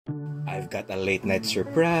I've got a late night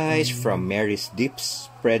surprise from Mary's Dips,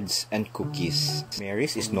 Spreads, and Cookies.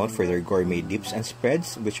 Mary's is known for their gourmet dips and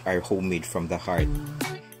spreads, which are homemade from the heart.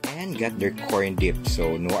 And got their corn dip,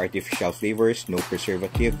 so no artificial flavors, no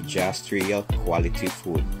preservative, just real quality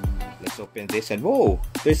food. Let's open this and whoa,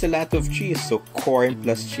 there's a lot of cheese, so corn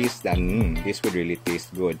plus cheese, this would really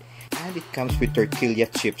taste good. And it comes with tortilla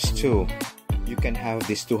chips too. You can have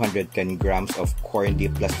this 210 grams of corn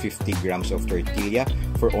dip plus 50 grams of tortilla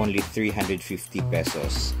for only 350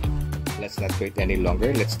 pesos. Let's not wait any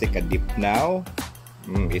longer. Let's take a dip now.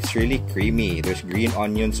 It's really creamy. There's green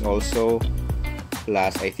onions also.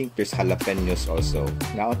 Plus, I think there's jalapenos also.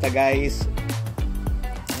 Naota guys.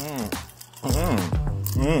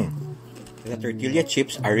 The tortilla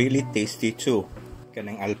chips are really tasty too.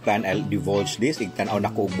 Kanang I'll divulge this. Igtanaw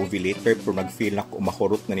na ko movie later pero nag-feel na ko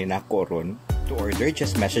mahurot na ni nako ron. To order,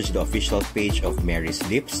 just message the official page of Mary's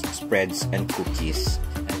Dips, Spreads, and Cookies.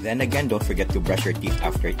 And then again, don't forget to brush your teeth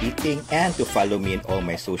after eating and to follow me in all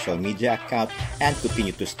my social media accounts and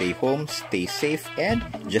continue to stay home, stay safe, and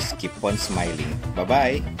just keep on smiling.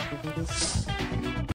 Bye-bye!